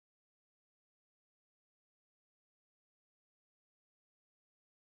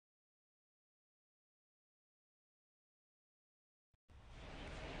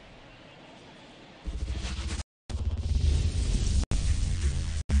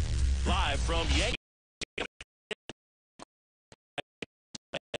live from Yankees.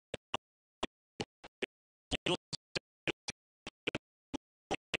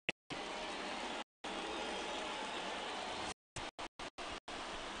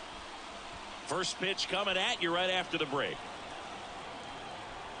 First pitch coming at you right after the break.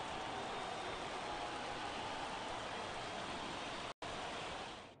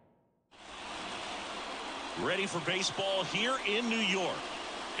 Ready for baseball here in New York.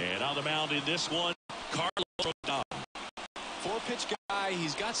 And on the mound in this one, Carlos Rodon. Four-pitch guy,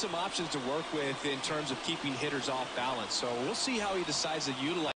 he's got some options to work with in terms of keeping hitters off balance. So we'll see how he decides to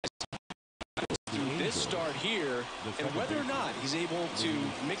utilize through this start here, and whether or not he's able to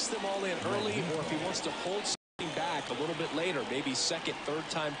mix them all in early, or if he wants to hold something back a little bit later, maybe second, third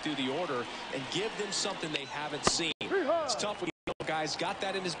time through the order, and give them something they haven't seen. It's tough when you know guys got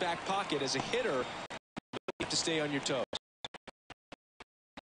that in his back pocket. As a hitter, you have to stay on your toes.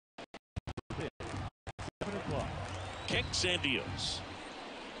 Kicks and deals.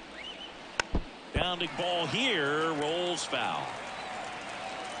 Bounding ball here, rolls foul.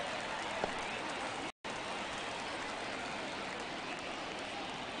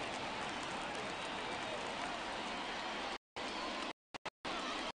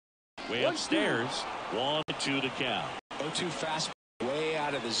 Way upstairs, 1-2 to count. 0-2 fastball way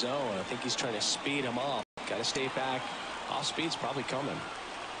out of the zone. I think he's trying to speed him off. Got to stay back. Off speed's probably coming.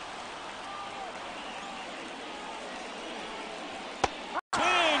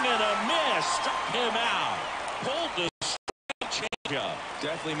 Swing and a miss. Struck him out. Pulled the straight changeup.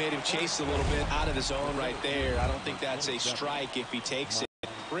 Definitely made him chase a little bit out of the zone right there. I don't think that's a strike if he takes it.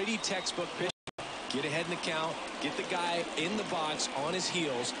 Pretty textbook pitch. Get ahead in the count, get the guy in the box on his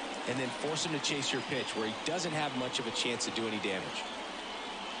heels, and then force him to chase your pitch where he doesn't have much of a chance to do any damage.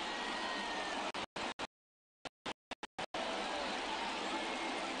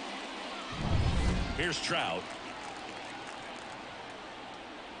 Here's Trout.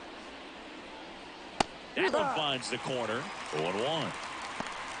 That one finds the corner. 0-1.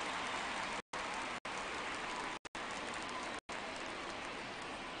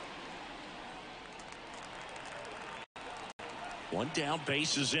 One down,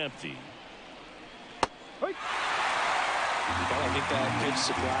 base is empty. Well, I think that pitch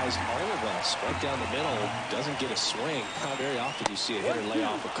surprised all of us. Right down the middle, doesn't get a swing. Not very often you see a hitter lay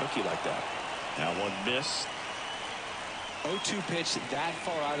off a cookie like that. That one missed. 0-2 pitch that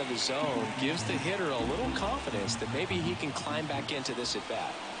far out of the zone gives the hitter a little confidence that maybe he can climb back into this at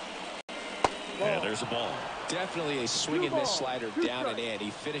bat. Yeah, there's a ball. Definitely a swing and miss slider down and in. He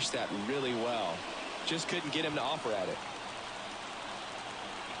finished that really well. Just couldn't get him to offer at it.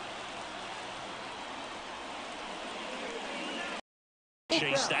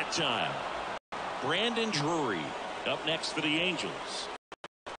 Chase that time. Brandon Drury up next for the Angels.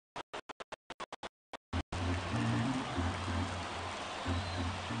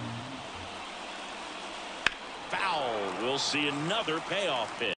 Foul. We'll see another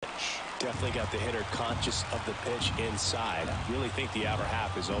payoff pitch. Definitely got the hitter conscious of the pitch inside. I really think the outer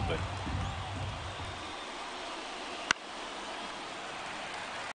half is open.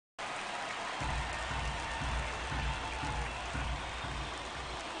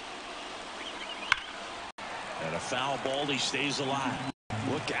 And a foul ball, he stays alive.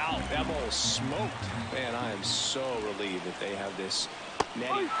 Look out, that ball is smoked. Man, I am so relieved that they have this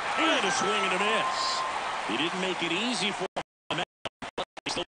netting. And a swing and a miss. He didn't make it easy for him.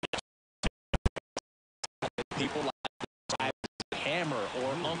 People like Hammer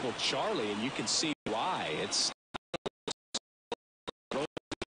or Uncle Charlie, and you can see why. It's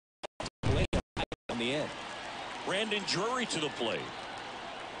on the end. Brandon Drury to the plate.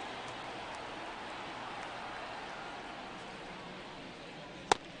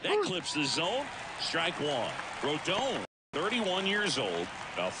 That clips the zone. Strike one. Rodon, 31 years old,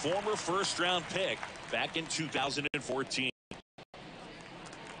 a former first-round pick back in 2014.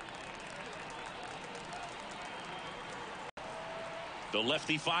 The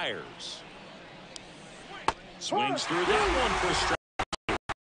lefty fires. Swings through that one for strike.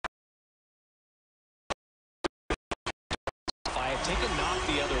 Take a knock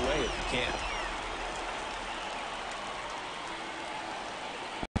the other way if you can.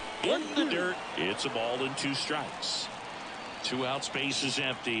 In the dirt, it's a ball and 2 strikes. 2 outs, base is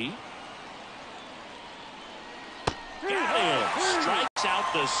empty. Got him. Strikes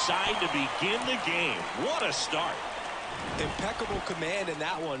out the side to begin the game. What a start. Impeccable command in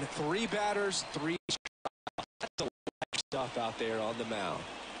that one. 3 batters, 3 strikes. That's a lot of stuff out there on the mound.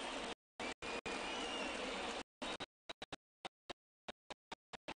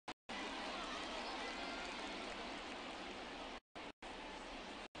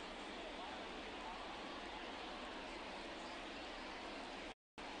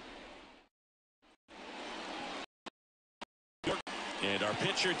 And our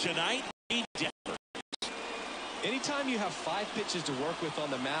pitcher tonight, anytime you have 5 pitches to work with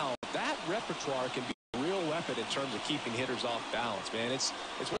on the mound, that repertoire can be a real weapon in terms of keeping hitters off balance, man. It's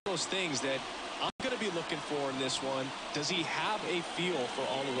one of those things that I'm going to be looking for in this one. Does he have a feel for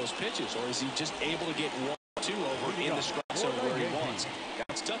all of those pitches, or is he just able to get 1 or 2 over in the strike zone where he wants?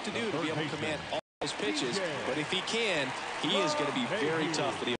 That's tough to do, to be able to command all those pitches, but if he can, he is going to be very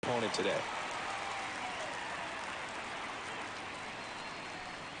tough for the opponent today.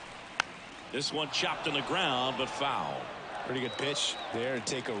 This one chopped on the ground, but foul. Pretty good pitch there to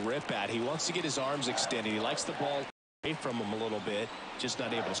take a rip at. He wants to get his arms extended. He likes the ball away from him a little bit, just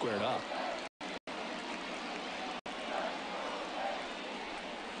not able to square it up.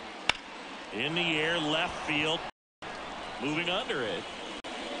 In the air, left field, moving under it.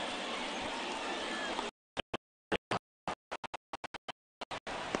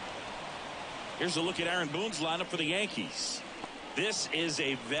 Here's a look at Aaron Boone's lineup for the Yankees. This is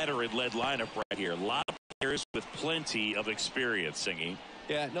a veteran-led lineup right here. A lot of players with plenty of experience, Singy.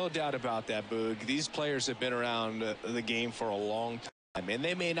 Yeah, no doubt about that, Boog. These players have been around the game for a long time, and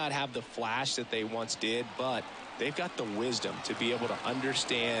they may not have the flash that they once did, but they've got the wisdom to be able to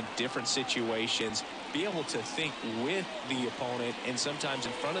understand different situations, be able to think with the opponent and sometimes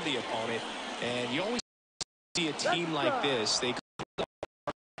in front of the opponent. And you always see a team like this. They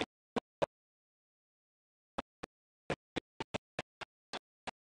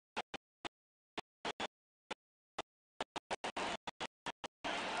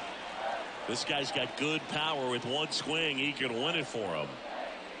This guy's got good power. With one swing, he can win it for him.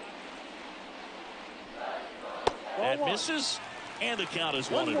 That misses, and the count is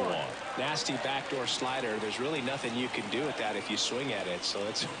 1-1. Nasty backdoor slider. There's really nothing you can do with that if you swing at it, so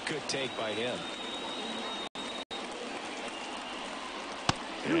it's a good take by him.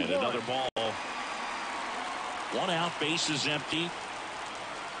 And another ball. 1 out, bases empty.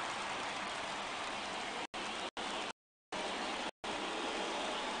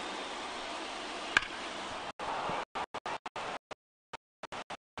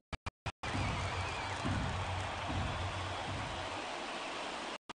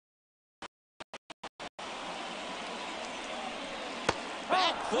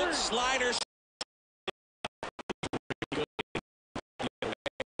 Back foot sliders.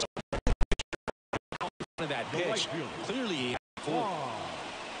 That pitch clearly full.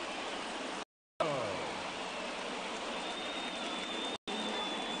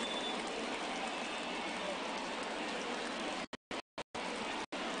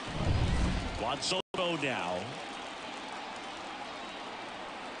 Juan Soto now.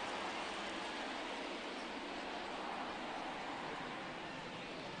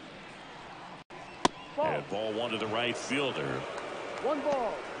 And ball 1 to the right fielder. 1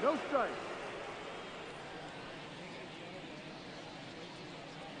 ball, no strike.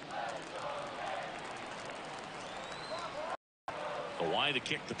 Kwai to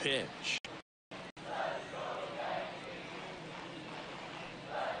kick the pitch.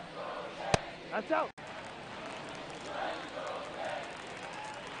 That's out.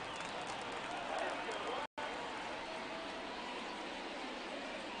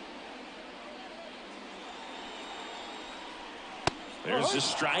 There's a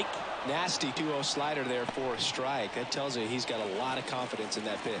strike. Nasty 2-0 slider there for a strike. That tells you he's got a lot of confidence in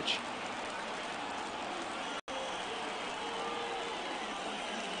that pitch.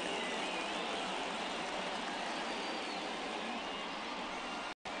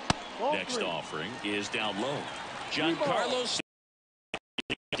 Next offering is down low. Giancarlo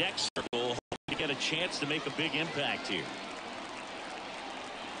deck circle to get a chance to make a big impact here.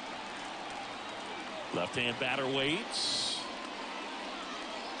 Left-hand batter waits.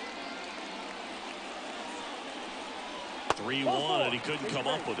 3-1, and he couldn't come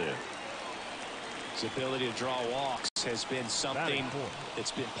up with it. His ability to draw walks has been something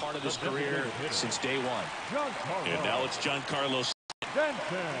that's been part of his career since day one. And now it's Giancarlo.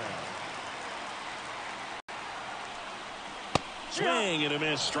 Swing and a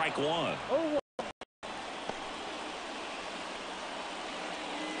miss, strike 1.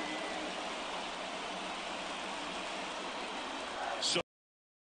 So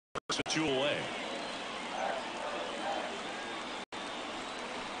 2 away.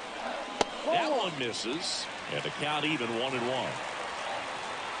 That one misses, and the count even 1-1.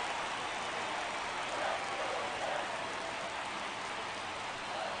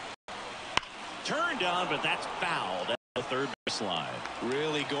 Turned on, but that's fouled at the third base line.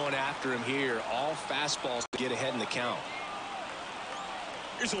 Really going after him here. All fastballs to get ahead in the count.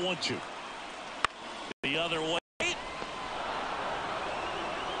 Here's a 1-2. The other way.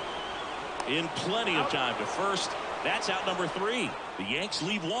 In plenty of time to first. That's out number 3. The Yanks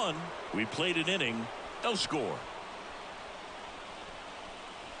leave 1. We played an inning. No score.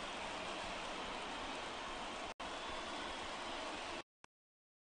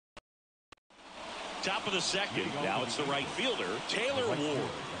 Top of the second. Now it's the right fielder, Taylor Ward. Number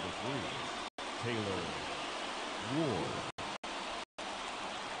 3, Taylor Ward.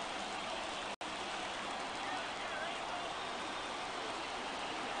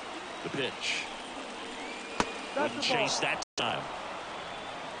 The pitch. That's Wouldn't the ball. chase that time.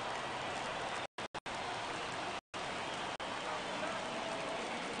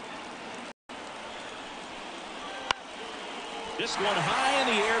 This one high in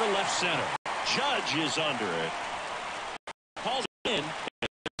the air to left center. Judge is under it. Called in.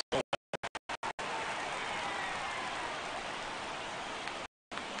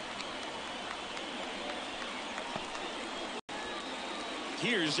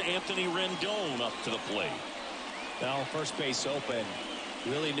 Here's Anthony Rendon up to the plate. Well, first base open.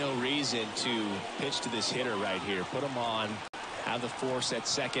 Really no reason to pitch to this hitter right here. Put him on. Have the force at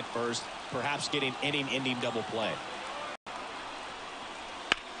second, first. Perhaps getting inning-ending double play.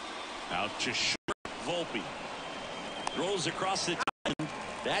 Out to short. Volpe throws across the time.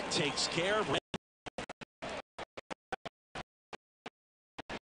 That takes care of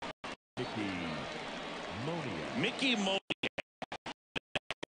Mickey Monia.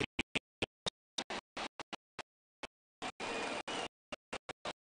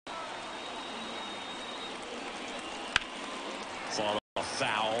 Fought a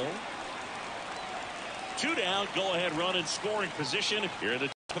foul. 2 down. Go ahead run in scoring position here in the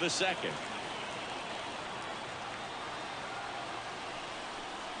top of the second.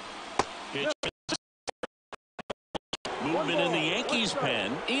 Pitch. Movement in the Yankees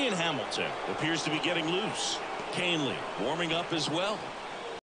pen. Ian Hamilton appears to be getting loose. Canley warming up as well.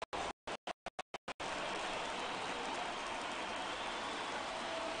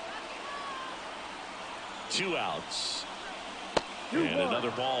 Two outs. And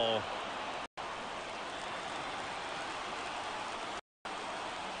another ball.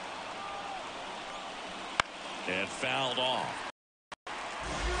 And fouled off.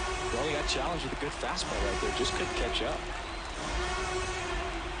 Well, he got challenged with a good fastball right there. Just couldn't catch up.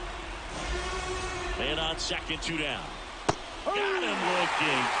 Man on second, 2 down. Got him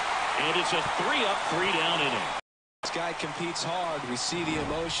looking. And it's a 3-up, 3-down inning. This guy competes hard. We see the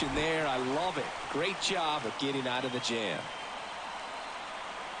emotion there. I love it. Great job of getting out of the jam.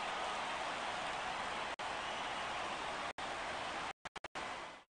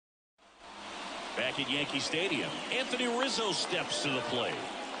 Back at Yankee Stadium, Anthony Rizzo steps to the plate.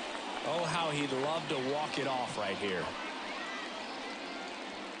 Oh, how he'd love to walk it off right here.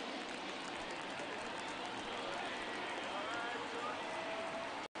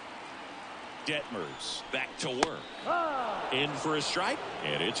 Detmers back to work. In for a strike,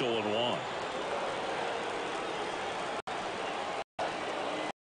 and it's 0-1.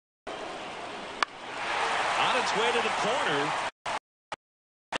 On its way to the corner.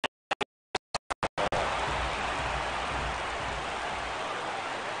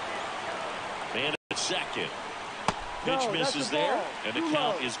 Man at second. Pitch misses there, and the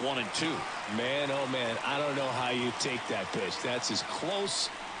count is 1-2. Man, oh man, I don't know how you take that pitch. That's as close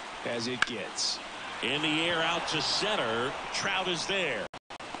as it gets. In the air out to center. Trout is there.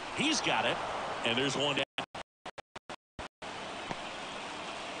 He's got it, and there's one down.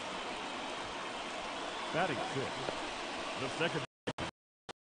 Batting 6, the second.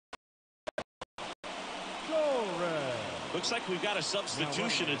 Looks like we've got a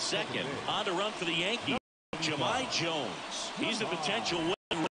substitution at second. On to run for the Yankees. Jahmai Jones. He's the potential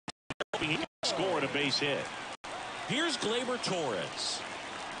winner. He can score at a base hit. Here's Gleyber Torres.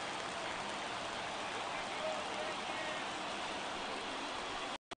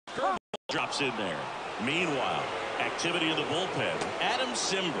 Curveball drops in there. Meanwhile, activity in the bullpen. Adam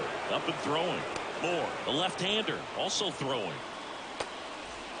Simber up and throwing. Moore, the left-hander, also throwing.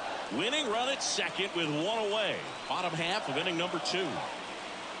 Winning run at second with 1 away. Bottom half of inning number 2.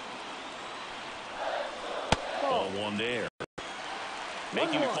 Ball 1 there.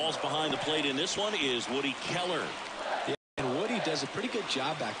 Making the calls behind the plate in this one is Woody Keller. Yeah, and Woody does a pretty good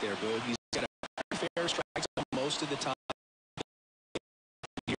job back there, Boog. He's got a fair strike most of the time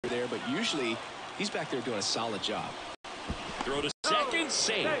here there, but usually he's back there doing a solid job. Throw to second,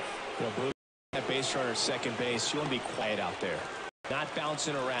 safe. You know, Boog, that base runner at second base, you want to be quiet out there. Not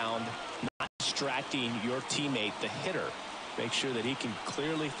bouncing around, not distracting your teammate, the hitter. Make sure that he can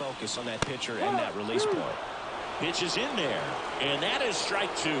clearly focus on that pitcher and that release point. Pitch is in there, and that is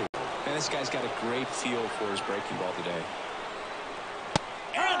strike 2. And this guy's got a great feel for his breaking ball today.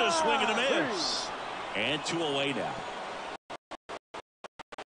 And a swing and a miss. And 2 away now.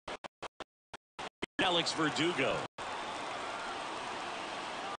 Alex Verdugo.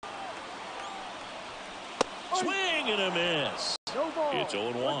 Swing and a miss. No ball. It's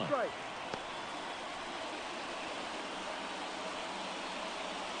 0-1. One strike.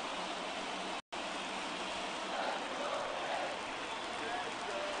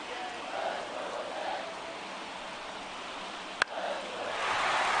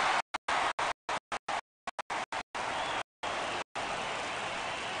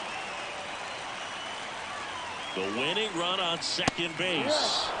 The winning run on second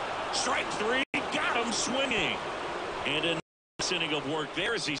base. Strike 3, got him swinging. And a nice inning of work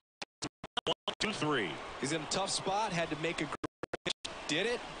there as he's 1, 2, 3. He's in a tough spot, had to make a great pitch, did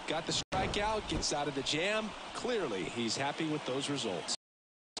it, got the strikeout, gets out of the jam. Clearly, he's happy with those results.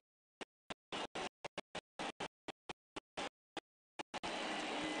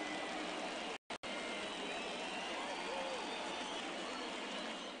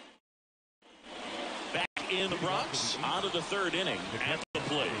 In the Bronx, on to the 3rd inning. At the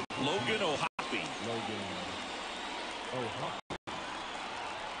plate, Logan O'Hoppe.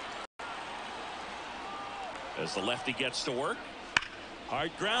 As the lefty gets to work.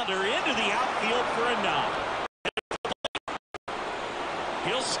 Hard grounder into the outfield for a knock.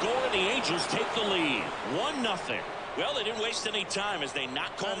 He'll score, and the Angels take the lead. 1-0. Well, they didn't waste any time as they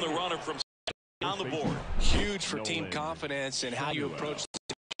knock home the runner from on the board. Huge for team confidence and how you approach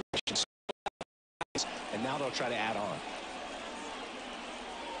the situation. And now they'll try to add on.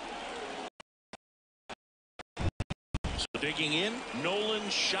 So digging in, Nolan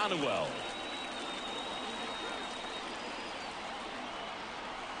Shanuel.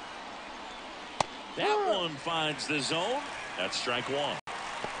 That one finds the zone. That's strike 1.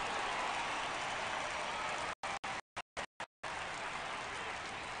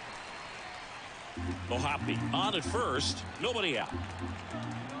 O'Hoppe on at first. Nobody out.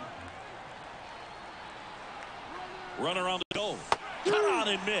 Runner on the goal. Cut on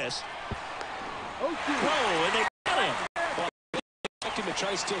and miss. Throw, and they got him. Well, they expect him to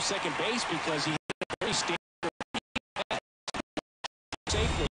try to steal second base because he very standard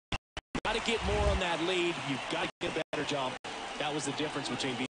safely. Got to get more on that lead. You've got to get a better jump. That was the difference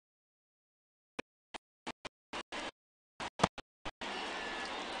between being.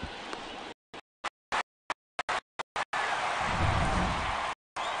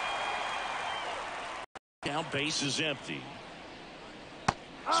 Now base is empty.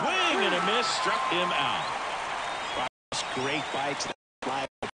 Swing and a miss, struck him out. Great bites.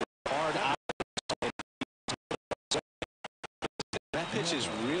 Hard out. That pitch is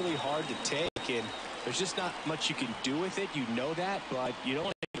really hard to take, and there's just not much you can do with it. You know that, but you don't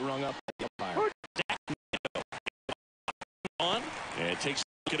want to get rung up by the umpire. On, and it takes a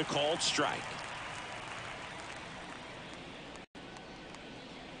look at a called strike.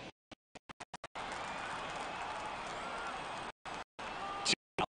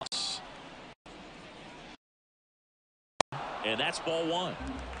 And that's ball 1.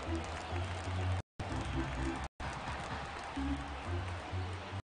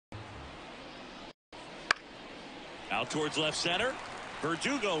 Out towards left center.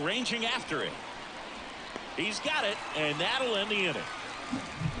 Verdugo ranging after it. He's got it, and that'll end the inning.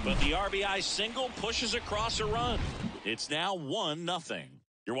 But the RBI single pushes across a run. It's now 1-0.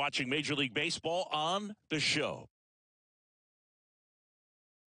 You're watching Major League Baseball on The Show.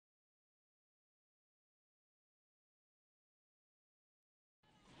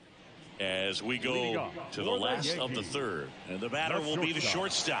 As we go to the last of the 3rd, and the batter will be the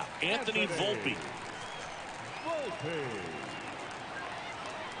shortstop, Anthony Volpe.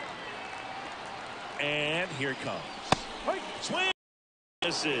 And here it comes. Swing.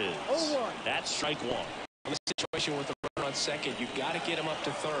 Misses. That's strike 1. In a situation with a runner on second, you've got to get him up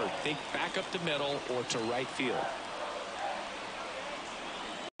to 3rd. Think back up the middle or to right field.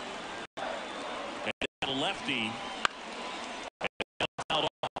 And the lefty.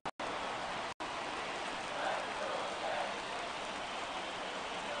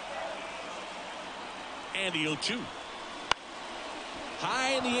 And the 0-2.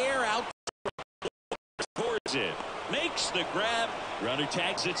 High in the air, out towards it. Makes the grab. Runner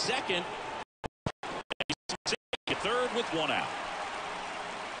tags at second. And he's 3rd with 1 out.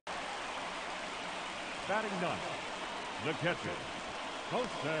 Batting 9th, the catcher,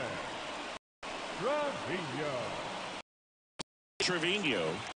 Jose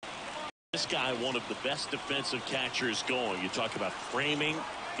Trevino. This guy, one of the best defensive catchers going. You talk about framing,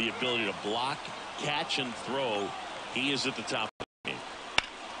 the ability to block, catch, and throw. He is at the top of the game.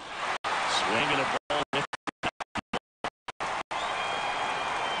 Swinging a ball.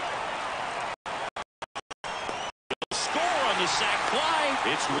 sac fly.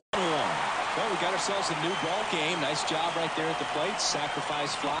 It's 1-1. Well, we got ourselves a new ball game. Nice job right there at the plate.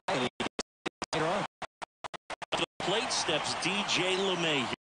 Sacrifice fly. And he later on. To the plate steps DJ LeMay.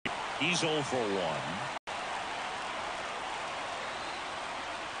 He's 0 for 1.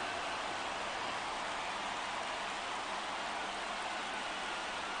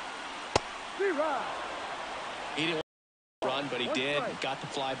 He didn't run, but he did. Got the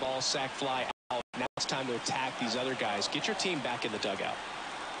fly ball, sac fly out. Now it's time to attack these other guys. Get your team back in the dugout.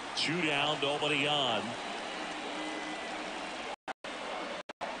 2 down, nobody on.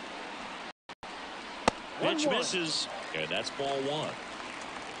 Pitch misses, and that's ball 1.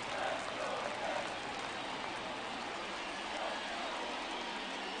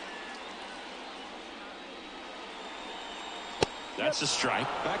 That's a strike.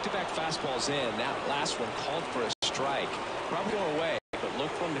 Back-to-back fastballs in. That last one called for a strike. Probably going away, but look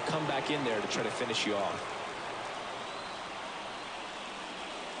for him to come back in there to try to finish you off.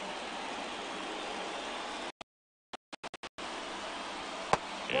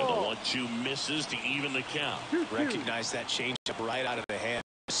 And the 1-2 misses to even the count. Recognize that changeup right out of the hand.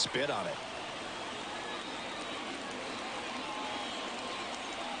 Spit on it.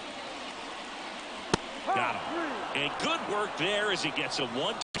 Got him. And good work there as he gets a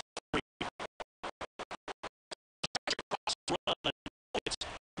 1-2.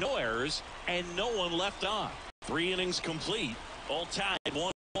 No errors and no one left on. 3 innings complete. All tied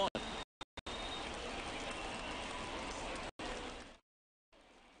 1-1.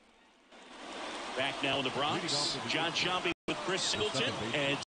 Back now in the Bronx. John Sciambi with Chris Singleton.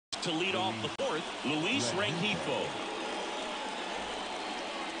 And to lead off the 4th, Luis Rengifo.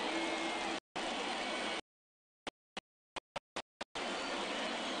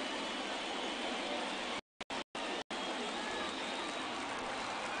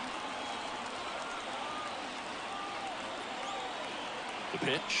 The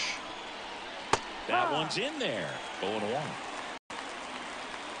pitch. That one's in there. 0-1.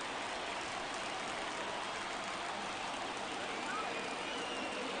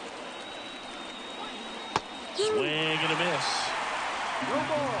 Swing and a miss. No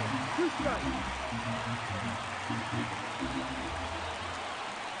ball. 2 strikes.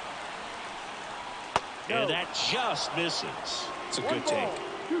 And that just misses. It's a good take.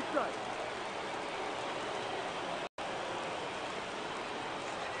 2 strikes.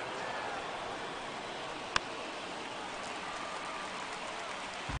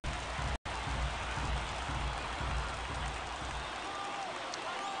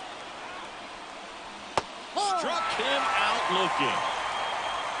 Struck him out looking.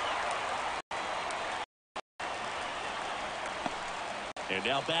 And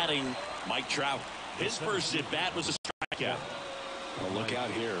now batting, Mike Trout. His first at bat was a strikeout. Well, look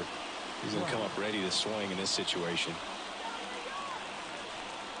out here. He's going to come up ready to swing in this situation.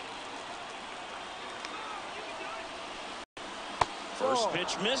 First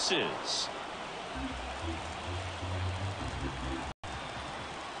pitch misses.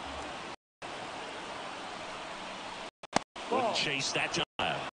 Wouldn't chase that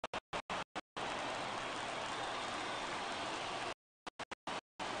time.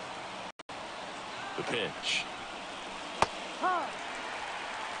 The pitch.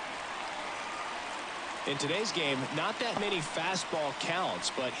 In today's game, not that many fastball counts,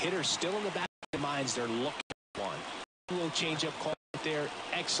 but hitters still in the back of their minds. They're looking for one. A little changeup call there.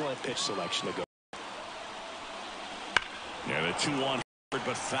 Excellent pitch selection to go. And a 2-1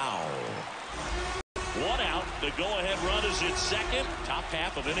 but foul. 1 out. The go-ahead run is at second. Top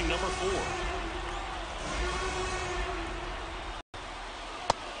half of inning number 4.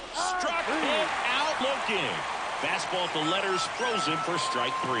 Struck him out looking. Fastball at the letters frozen for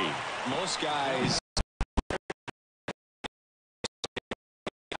strike 3. Most guys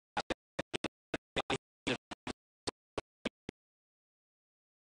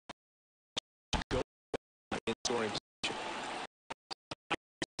go in scoring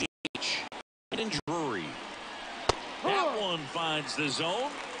position. And Drury. That one finds the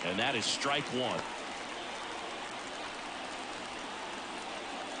zone, and that is strike 1.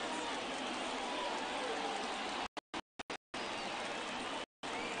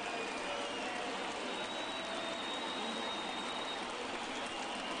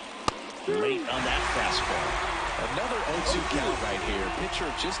 Late on that fastball. Another 0-2 count right here.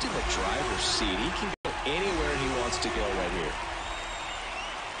 Pitcher just in the driver's seat. He can go anywhere he wants to go right here.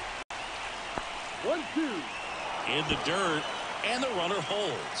 1-2. In the dirt, and the runner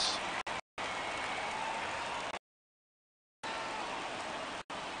holds.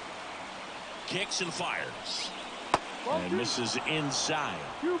 Kicks and fires. And misses inside.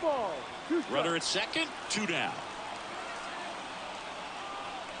 2 balls. 2 strikes. Runner at second, 2 down.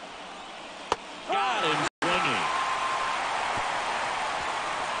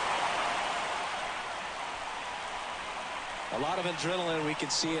 A lot of adrenaline. We can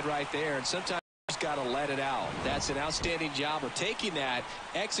see it right there. And sometimes you just got to let it out. That's an outstanding job of taking that,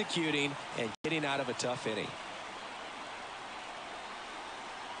 executing, and getting out of a tough inning.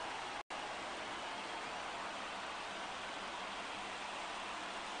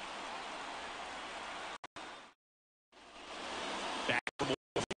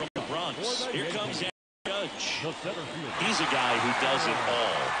 Here comes Judge. He's a guy who does it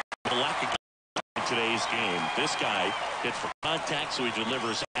all. The lack of today's game. This guy hits for contact, so he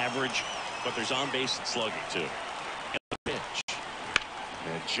delivers average, but there's on base and slugging too. And the pitch.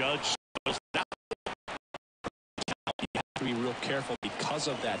 And Judge. You have to be real careful because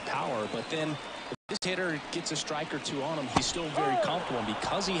of that power, but then if this hitter gets a strike or two on him, he's still very comfortable. And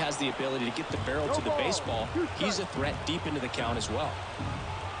because he has the ability to get the barrel to the baseball, he's a threat deep into the count as well.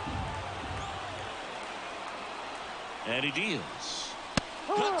 And he deals.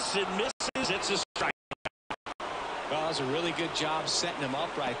 Cuts and misses. It's a strike. Well, that's a really good job setting him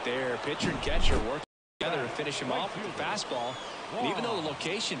up right there. Pitcher and catcher working together to finish him off with the fastball. And even though the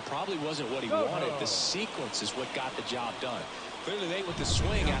location probably wasn't what he wanted, the sequence is what got the job done. Clearly late with the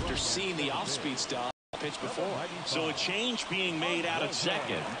swing after seeing the off-speed stuff pitch before. So a change being made out at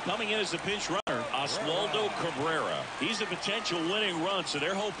second. Coming in as the pinch runner, Oswaldo Cabrera. He's a potential winning run, so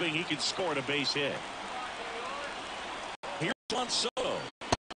they're hoping he can score a base hit. Here's Juan Soto.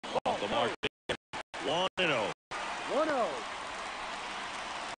 Off the mark. 1-0. 1-0.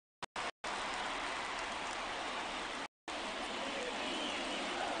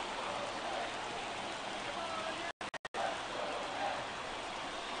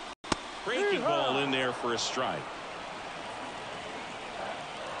 Breaking ball in there for a strike.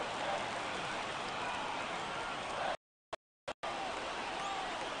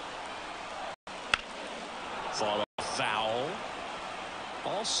 Follow foul.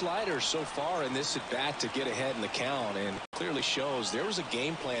 All sliders so far in this at bat to get ahead in the count, and clearly shows there was a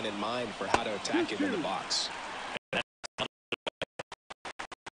game plan in mind for how to attack him in the box.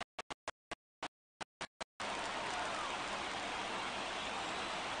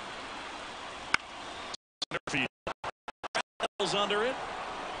 Under it,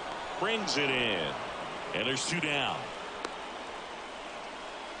 brings it in, and there's two down.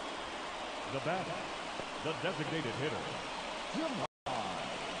 The batter, the designated hitter,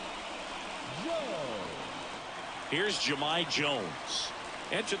 Here's Jahmai Jones.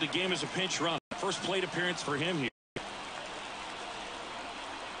 Entered the game as a pinch runner. First plate appearance for him here.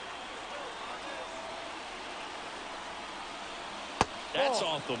 That's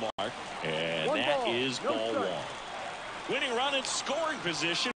off the mark, and that is ball one. Winning run in scoring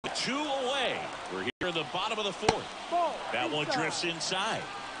position, 2 away. We're here in the bottom of the fourth. That one drifts inside.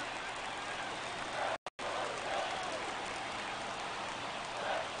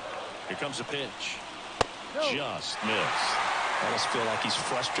 Here comes a pitch. Just missed. I just feel like he's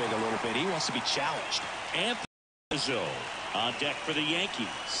frustrated a little bit. He wants to be challenged. Anthony Rizzo on deck for the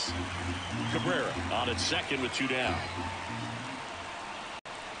Yankees. Cabrera on at second with 2 down.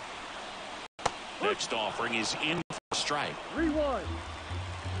 Next offering is in for a strike. 3-1.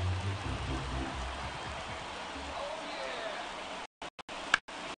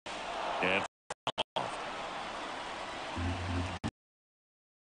 And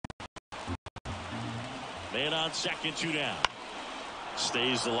man on second, 2 down.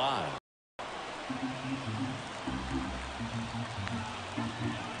 Stays alive.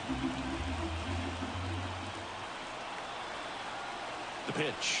 The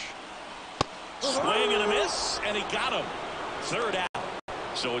pitch. Swing and a miss, and he got him. Third out.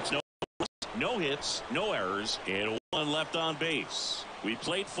 So it's no hits, no errors, and 1 left on base. We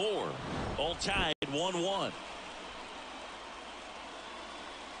played 4. All tied 1-1.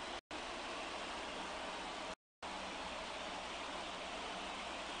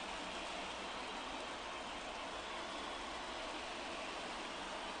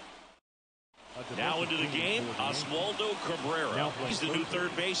 Now into the game, Oswaldo Cabrera. He's the new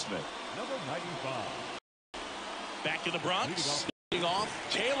third baseman. number 95. Back in the Bronx, leading off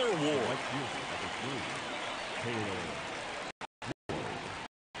Taylor Ward.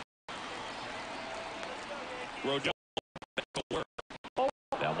 Rodon.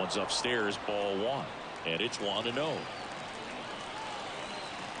 That one's upstairs, ball 1, and it's 1-0.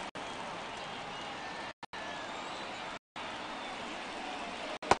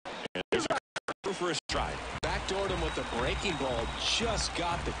 For a strike. Backdoored him with the breaking ball. Just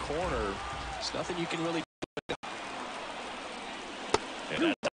got the corner. There's nothing you can really do. And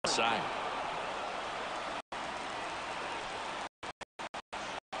that's outside.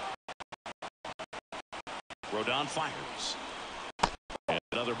 Rodon fires. And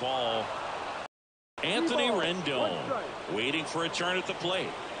another ball. Anthony One Rendon strike. waiting for a turn at the plate.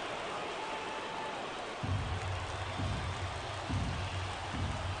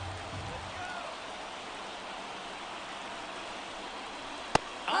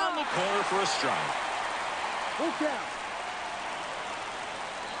 On the corner for a strike. Full count.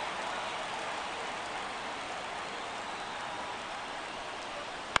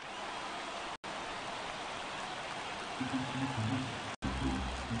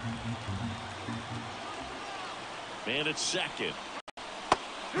 Man at second.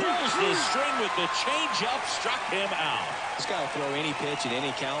 Pulls the string with the changeup, struck him out. He's got to throw any pitch in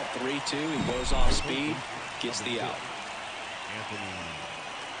any count. 3-2. He goes off speed, gets the out. Anthony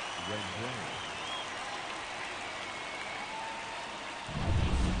Rendon.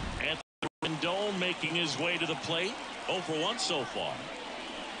 Anthony Rendon making his way to the plate. 0 for 1 so far.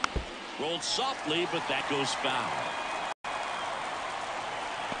 Rolled softly, but that goes foul.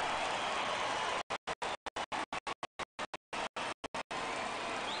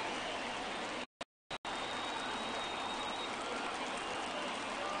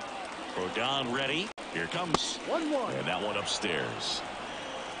 Rodon ready. Here comes. 1-1. And that one upstairs.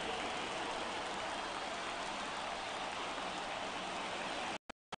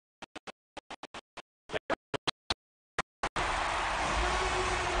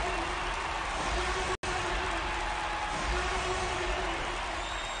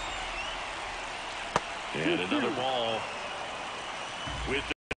 And another ball. With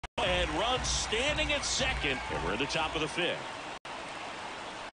the head run standing at second. And we're at the top of the 5th.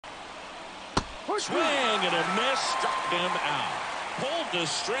 Swing and a miss, struck him out. Pulled the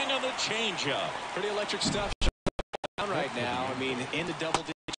string on the changeup. Pretty electric stuff right now. I mean, in the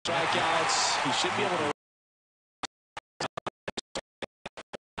double-digit strikeouts, he should be able to.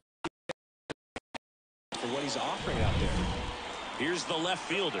 For what he's offering out there. Here's the left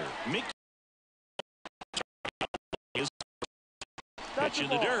fielder. Mickey. Pitch in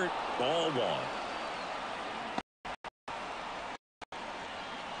the dirt. Ball 1.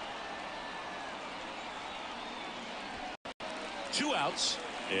 2 outs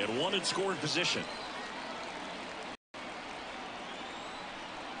and 1 in scoring position.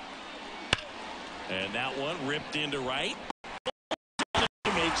 And that one ripped into right.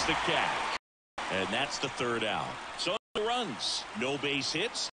 He makes the catch. And that's the 3rd out. So no runs, no base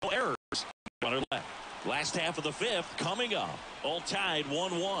hits, no errors. Runner left. Last half of the 5th coming up. All tied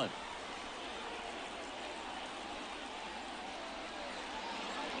 1-1.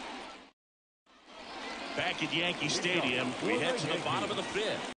 Back at Yankee Stadium, we head to the bottom of the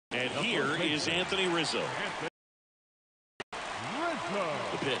 5th. And here is Anthony Rizzo.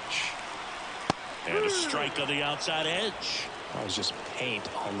 The pitch. And a strike on the outside edge. That was just paint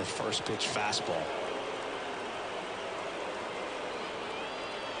on the first pitch fastball.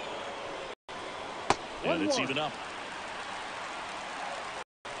 And it's even up.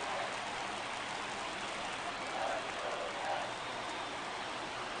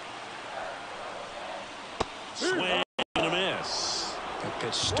 Swing and a miss. That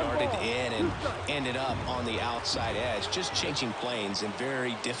pitch started in and ended up on the outside edge. Just changing planes and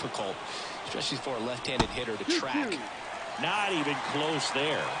very difficult, especially for a left-handed hitter to track. Not even close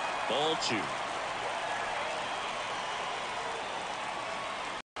there. Ball 2.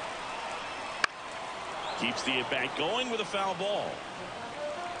 Keeps the at-bat going with a foul ball.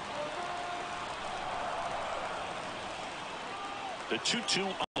 The 2-2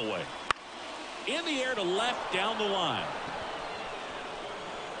 on the way. In the air to left down the line.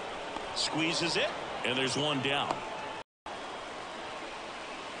 Squeezes it, and there's one down.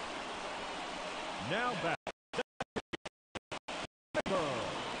 Now back.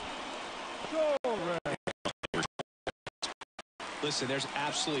 Listen, there's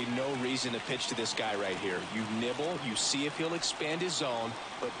absolutely no reason to pitch to this guy right here. You nibble, you see if he'll expand his zone,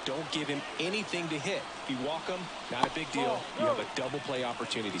 but don't give him anything to hit. If you walk him, not a big deal. You have a double play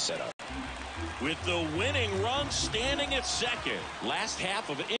opportunity set up. With the winning run standing at second. Last half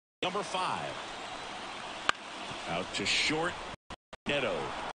of inning number 5. Out to short. Neto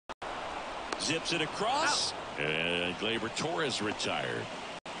zips it across. And Gleyber Torres retired.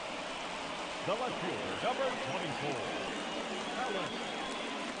 The left fielder, number 24.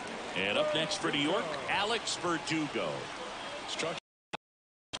 And up next for New York, Alex Verdugo. Struck.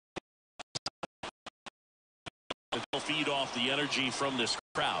 To feed off the energy from this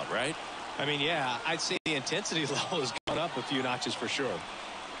crowd, right? I mean, yeah, I'd say the intensity level has gone up a few notches for sure.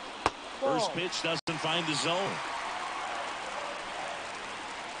 First pitch doesn't find the zone.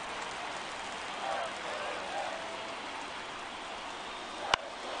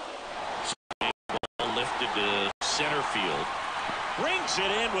 Lifted to center field. Brings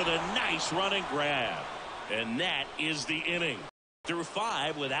it in with a nice running grab. And that is the inning. Through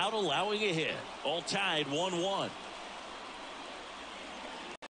 5 without allowing a hit. All tied 1-1.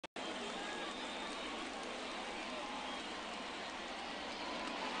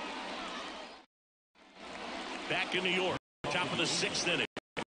 Back in New York. Top of the 6th inning.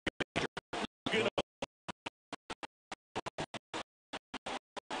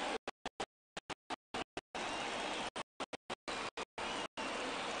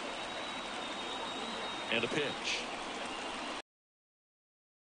 And a pitch.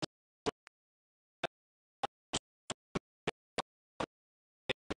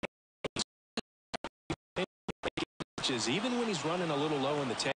 Even when he's running a little low in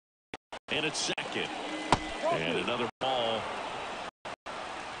the tank. And it's second. And another ball.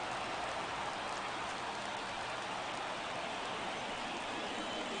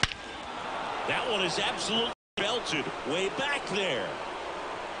 That one is absolutely belted way back there.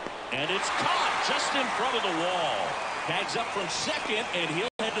 And it's caught just in front of the wall. Tags up from second, and he'll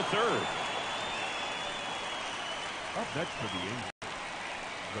head to third. Up next for the Yankees,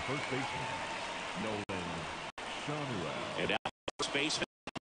 the first baseman, Nolan Shanuel. And out first baseman,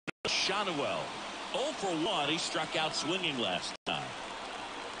 Shanuel. 0 for 1. He struck out swinging last time.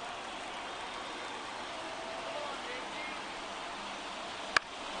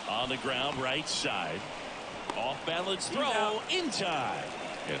 On the ground, right side. Off balance throw in time.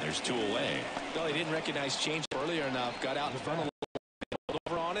 And there's 2 away. No, he didn't recognize change earlier enough. Got out in front of the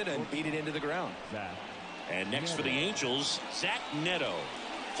over on it and beat it into the ground. And next for the Angels, Zach Neto.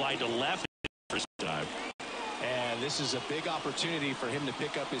 Fly to left first time. And this is a big opportunity for him to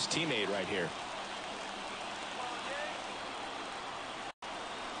pick up his teammate right here.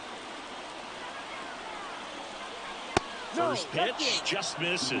 First pitch just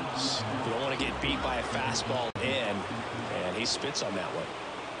misses. You don't want to get beat by a fastball in, and he spits on that one.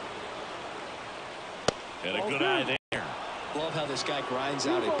 And a good eye there. Love how this guy grinds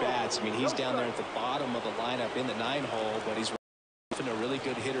out at bats. I mean, he's down there at the bottom of the lineup in the 9-hole, but he's in a really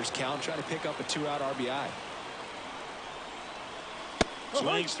good hitter's count, trying to pick up a 2-out RBI.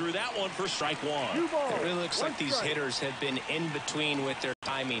 Swings through that one for strike 1. It really looks like these hitters have been in between with their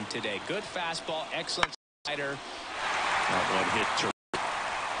timing today. Good fastball, excellent slider. That one hit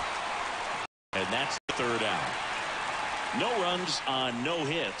and that's the 3rd out. No runs on no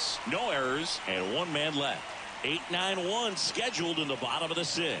hits, no errors, and 1 man left. 8-9-1 scheduled in the bottom of the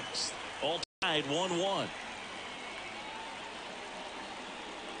 6th. All tied 1-1.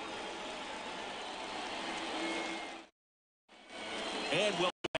 And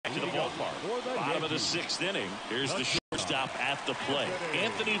welcome back to the ballpark. Bottom of the 6th inning. Here's the shortstop at the plate,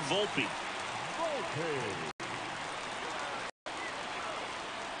 Anthony Volpe.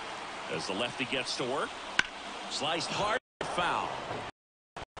 As the lefty gets to work, sliced hard, foul.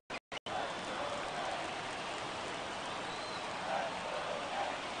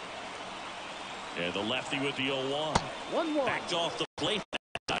 And the lefty with the 0-1. 1-1. Backed off the plate.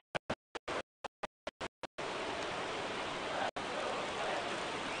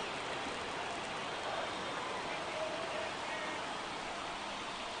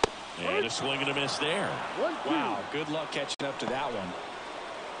 And a swing and a miss there. Wow, good luck catching up to that one.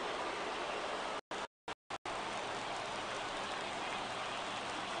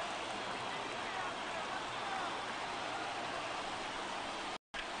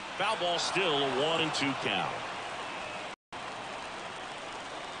 Foul ball, still a 1-2 count.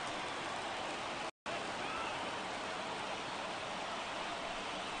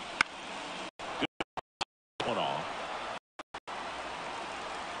 Good one off.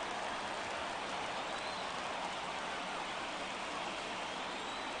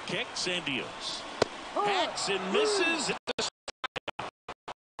 Kicks and deals. Hacks and misses.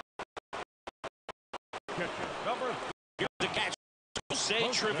 Here's the catch. Jose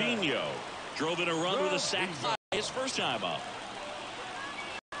Trevino drove in a run with a sac fly his first time up.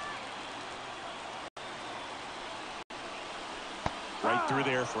 Right through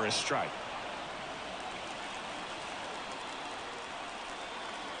there for a strike.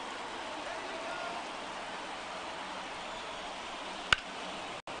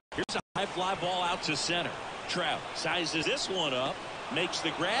 Here's a high fly ball out to center. Trout sizes this one up, makes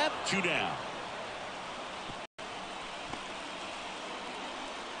the grab, 2 down.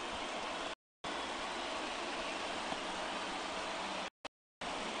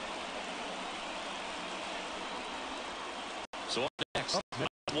 So up next,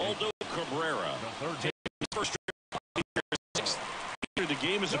 Waldo Cabrera. First the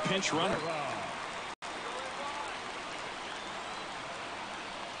game is a pinch runner.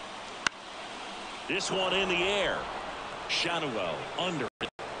 This one in the air. Shanuel under it.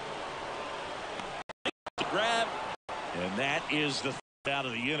 Grab. And that is the third out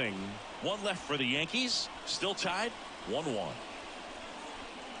of the inning. One left for the Yankees. Still tied 1-1.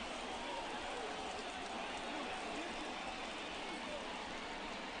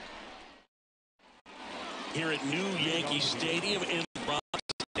 Here at New Yankee Stadium in the Bronx,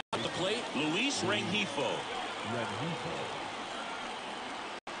 at the plate, Luis Rengifo.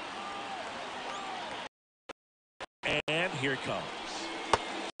 And here it comes.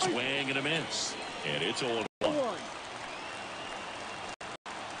 Swing and a miss. And it's 0-1.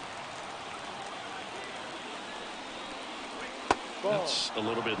 That's a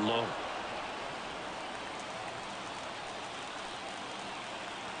little bit low.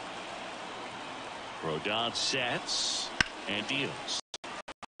 Rodon sets and deals.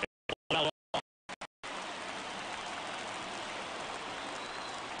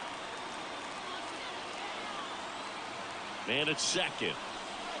 Man at second.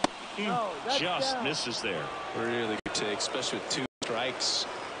 Just misses there. Really good take, especially with 2 strikes.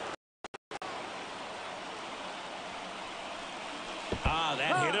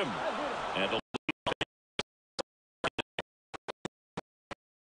 That hit him. And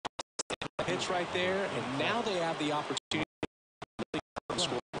the pitch right there, and now they have the opportunity to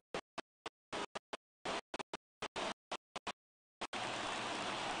score.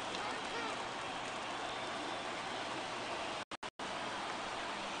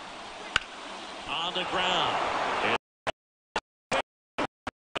 On the ground.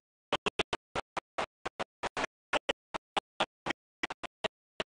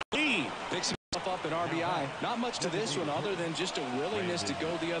 Picks himself up an RBI. Not much to this one other than just a willingness to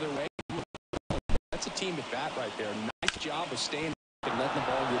go the other way. That's a team at bat right there. Nice job of staying and letting the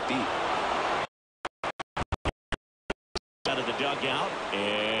ball get deep. Out of the dugout,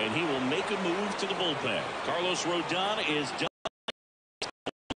 and he will make a move to the bullpen. Carlos Rodon is done.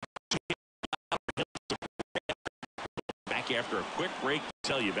 Back after a quick break to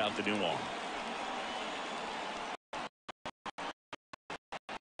tell you about the new arm.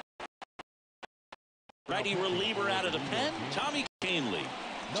 Righty reliever out of the pen, Tommy Kahnle.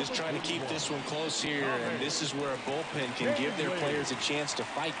 Just trying to keep this one close here, and this is where a bullpen can give their players a chance to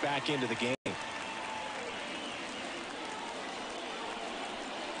fight back into the game.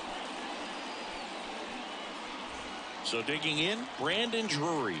 So digging in, Brandon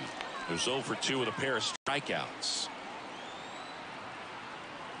Drury, who's 0 for 2 with a pair of strikeouts.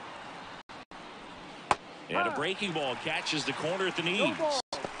 And a breaking ball catches the corner at the knees. No ball.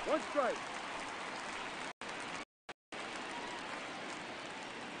 1 strike.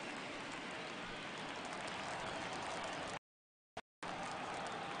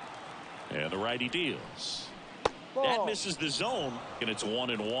 And the righty deals. Ball. That misses the zone, and it's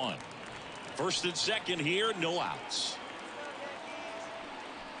 1-1. First and second here, no outs.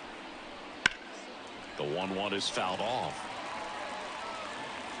 The 1-1 is fouled off.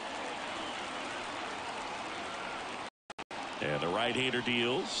 And the right-hander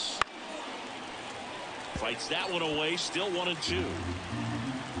deals. Fights that one away, still 1-2.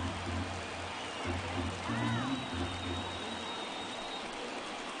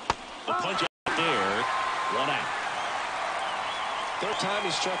 The punch out there, 1 out. Third time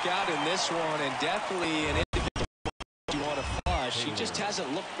he struck out in this one, and definitely an individual you want to flush. He just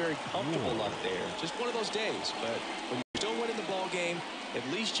hasn't looked very comfortable up there. Just one of those days. But when you're still winning the ball game, at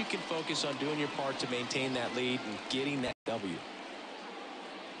least you can focus on doing your part to maintain that lead and getting that W.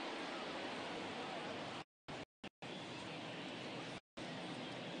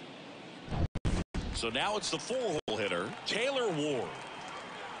 So now it's the 4-hole hitter, Taylor Ward.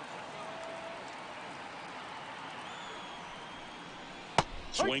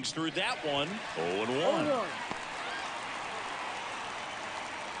 Swings through that one. 0-1.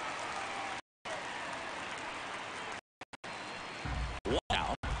 One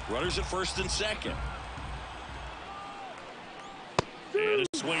out. Runners at first and second. And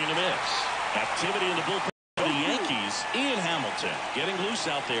a swing and a miss. Activity in the bullpen for the Yankees. Ian Hamilton getting loose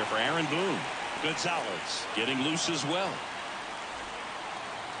out there for Aaron Boone. Gonzalez getting loose as well.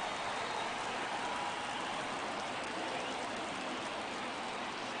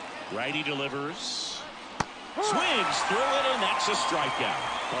 Righty delivers. Swings through it, and that's a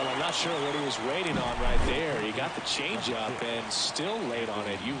strikeout. Well, I'm not sure what he was waiting on right there. He got the changeup and still laid on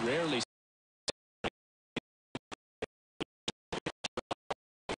it. You rarely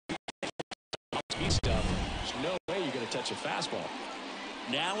speed stuff. There's no way you're going to touch a fastball.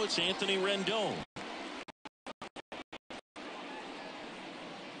 Now it's Anthony Rendon.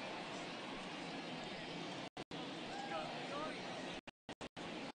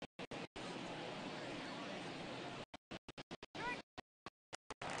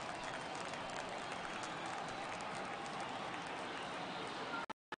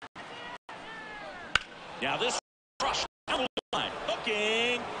 Now this rush down the line.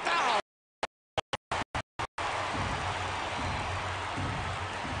 Hooking. Foul.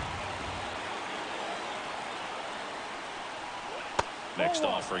 Next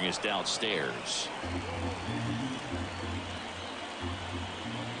offering is downstairs.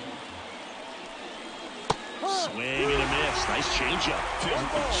 Swing and a miss. Nice changeup.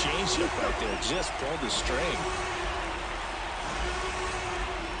 Changeup right there. Just pulled the string.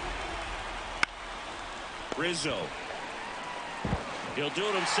 Rizzo. He'll do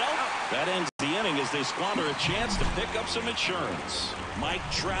it himself. That ends the inning as they squander a chance to pick up some insurance. Mike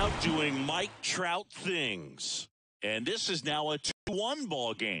Trout doing Mike Trout things. And this is now a 2-1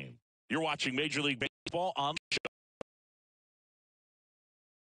 ball game. You're watching Major League Baseball on the show.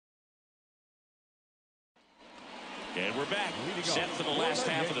 And we're back, set for the last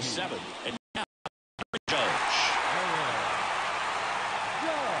half of the seventh. And now, Judge.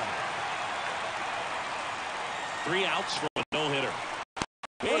 3 outs from a no-hitter.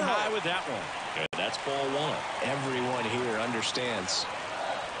 Way high with that one. And that's ball 1. Everyone here understands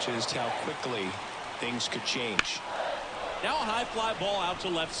just how quickly things could change. Now a high fly ball out to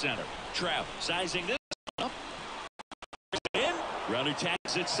left center. Trout sizing this up. In. Runner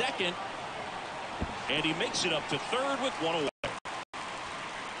tags at second. And he makes it up to third with 1 away.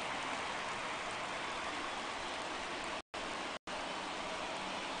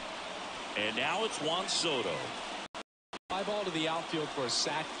 And now it's Juan Soto. Fly ball to the outfield for a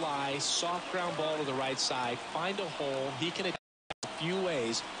sac fly. Soft ground ball to the right side. Find a hole. He can attack a few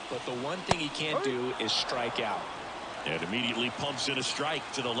ways, but the one thing he can't do is strike out. And immediately pumps in a strike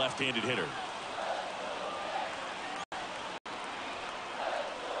to the left-handed hitter.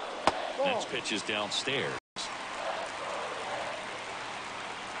 Next pitch is downstairs.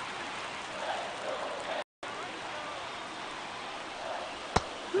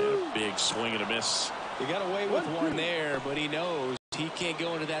 And a big swing and a miss. He got away with one there, but he knows he can't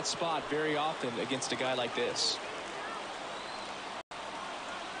go into that spot very often against a guy like this.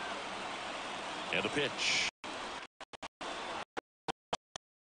 And a pitch.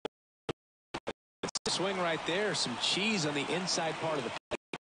 Swing right there. Some cheese on the inside part of the plate.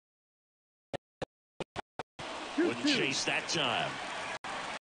 Wouldn't chase that time.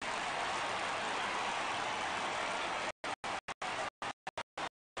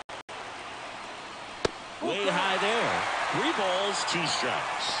 Way high there. 3 balls, 2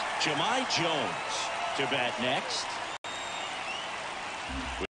 strikes. Jahmai Jones to bat next.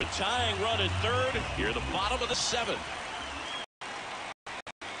 With a tying run at third, here the bottom of the 7th.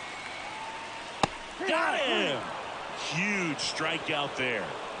 Got him! Huge strikeout there.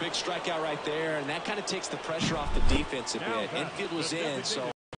 Big strikeout right there, and that kind of takes the pressure off the defense a bit. Infield was in,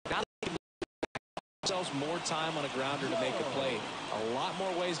 so now they give themselves more time on a grounder to make a play. A lot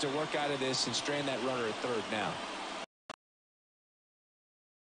more ways to work out of this and strand that runner at third now.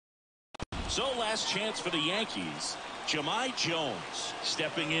 So last chance for the Yankees. Jahmai Jones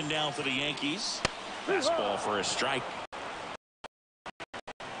stepping in now for the Yankees. Fastball for a strike.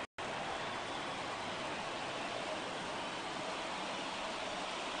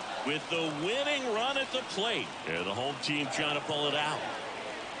 With the winning run at the plate. And the home team trying to pull it out.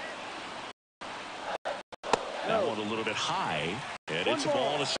 That one a little bit high. And it's a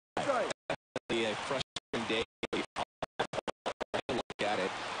ball to strike. The frustrating day. Look at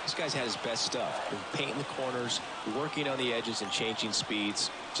it. This guy's had his best stuff. Been painting the corners, working on the edges, and changing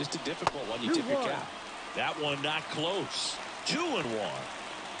speeds. Just a difficult one. You tip your cap. That one not close. 2-1.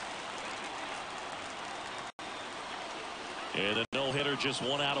 And a no-hitter just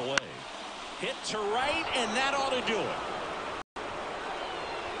 1 out away. Hit to right, and that ought to do it.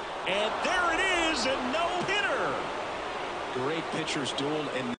 And there it is, a no-hitter. Great pitchers duel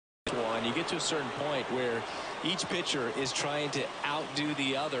in this one. You get to a certain point where each pitcher is trying to outdo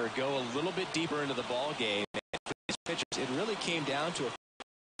the other, go a little bit deeper into the ball game. And for these pitchers, it really came down to a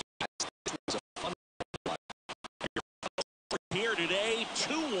fun here today,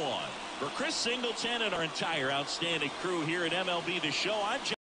 2-1. For Chris Singleton and our entire outstanding crew here at MLB The Show, I'm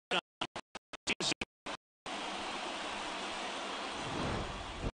John.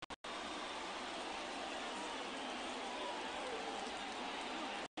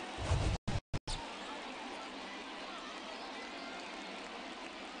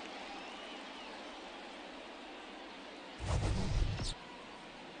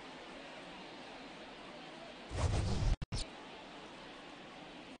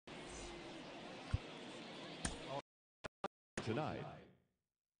 Tonight